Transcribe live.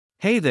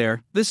Hey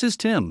there, this is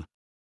Tim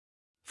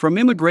from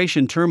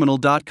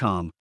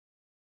immigrationterminal.com.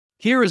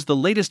 Here is the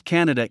latest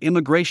Canada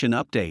immigration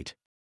update.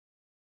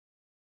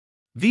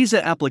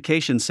 Visa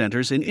application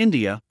centers in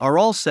India are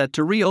all set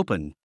to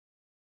reopen.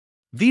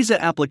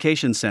 Visa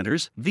application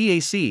centers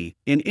 (VAC)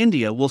 in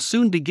India will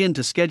soon begin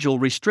to schedule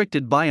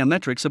restricted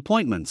biometrics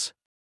appointments.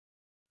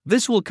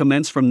 This will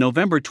commence from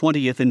November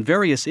 20th in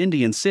various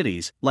Indian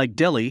cities like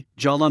Delhi,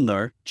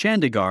 Jalandhar,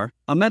 Chandigarh,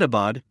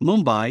 Ahmedabad,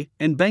 Mumbai,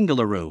 and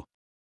Bengaluru.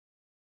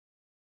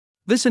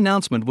 This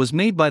announcement was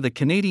made by the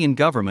Canadian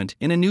government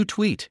in a new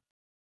tweet.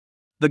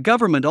 The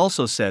government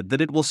also said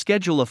that it will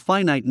schedule a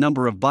finite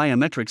number of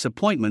biometrics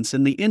appointments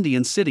in the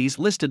Indian cities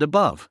listed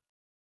above.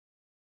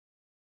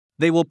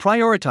 They will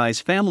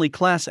prioritize family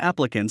class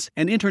applicants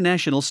and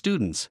international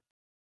students.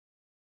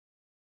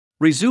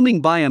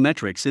 Resuming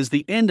biometrics is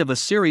the end of a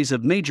series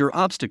of major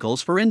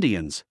obstacles for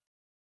Indians.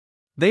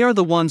 They are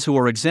the ones who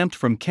are exempt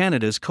from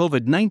Canada's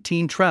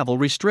COVID-19 travel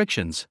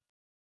restrictions.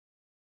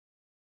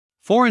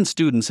 Foreign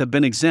students have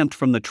been exempt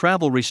from the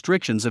travel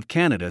restrictions of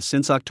Canada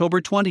since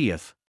October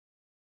 20th.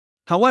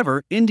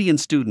 However, Indian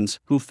students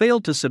who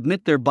failed to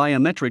submit their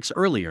biometrics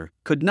earlier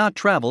could not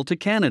travel to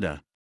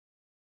Canada.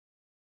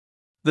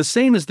 The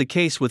same is the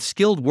case with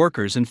skilled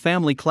workers and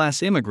family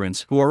class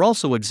immigrants who are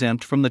also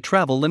exempt from the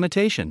travel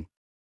limitation.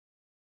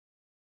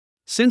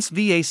 Since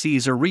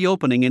VACs are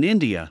reopening in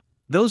India,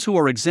 those who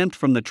are exempt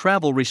from the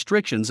travel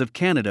restrictions of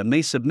Canada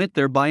may submit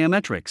their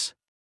biometrics.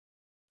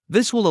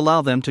 This will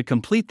allow them to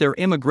complete their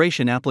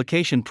immigration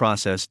application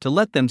process to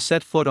let them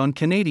set foot on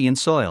Canadian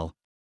soil.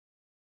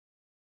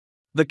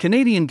 The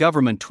Canadian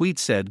government tweet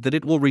said that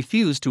it will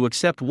refuse to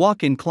accept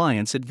walk-in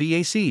clients at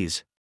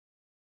VACs.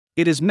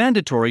 It is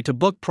mandatory to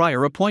book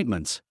prior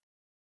appointments.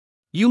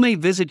 You may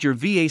visit your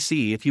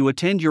VAC if you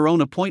attend your own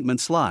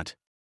appointment slot.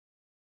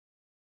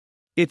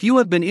 If you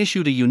have been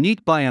issued a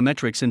unique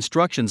biometrics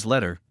instructions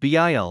letter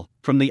 (BIL)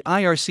 from the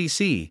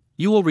IRCC,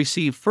 you will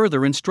receive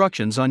further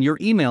instructions on your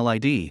email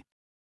ID.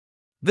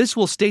 This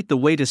will state the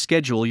way to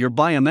schedule your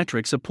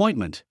biometrics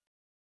appointment.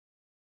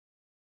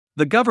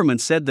 The government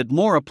said that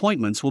more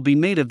appointments will be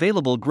made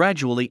available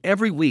gradually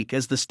every week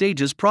as the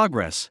stages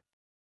progress.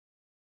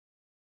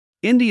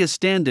 India's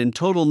stand in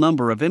total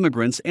number of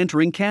immigrants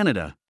entering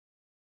Canada.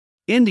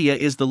 India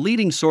is the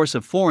leading source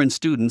of foreign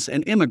students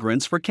and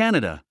immigrants for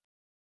Canada.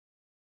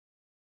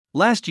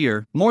 Last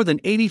year, more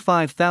than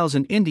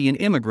 85,000 Indian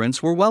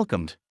immigrants were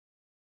welcomed.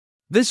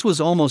 This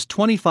was almost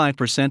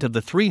 25% of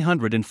the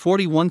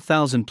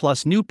 341,000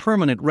 plus new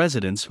permanent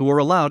residents who were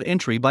allowed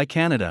entry by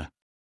Canada.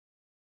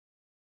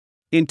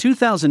 In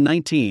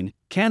 2019,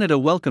 Canada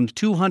welcomed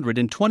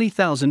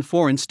 220,000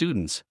 foreign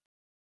students.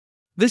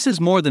 This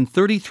is more than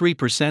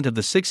 33% of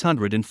the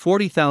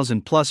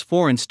 640,000 plus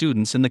foreign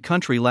students in the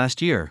country last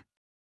year.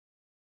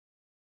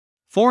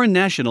 Foreign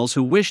nationals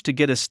who wish to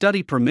get a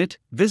study permit,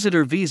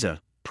 visitor visa,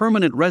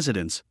 permanent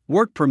residence,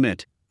 work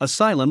permit,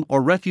 asylum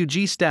or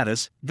refugee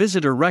status,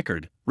 visitor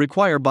record,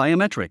 require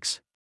biometrics.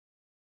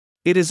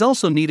 It is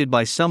also needed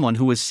by someone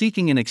who is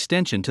seeking an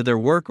extension to their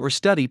work or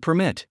study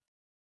permit.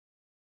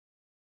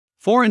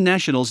 Foreign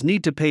nationals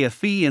need to pay a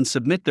fee and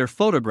submit their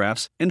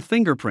photographs and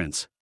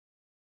fingerprints.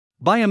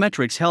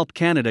 Biometrics help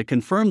Canada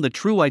confirm the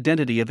true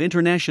identity of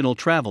international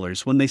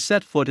travelers when they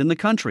set foot in the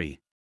country.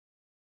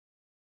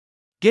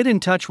 Get in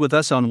touch with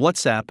us on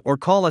WhatsApp or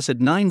call us at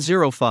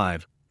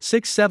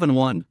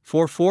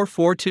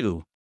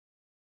 905-671-4442.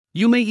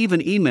 You may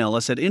even email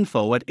us at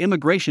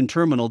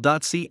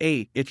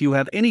info@immigrationterminal.ca if you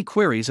have any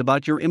queries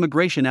about your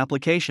immigration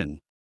application.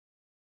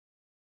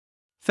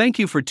 Thank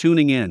you for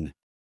tuning in.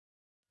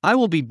 I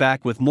will be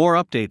back with more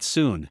updates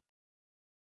soon.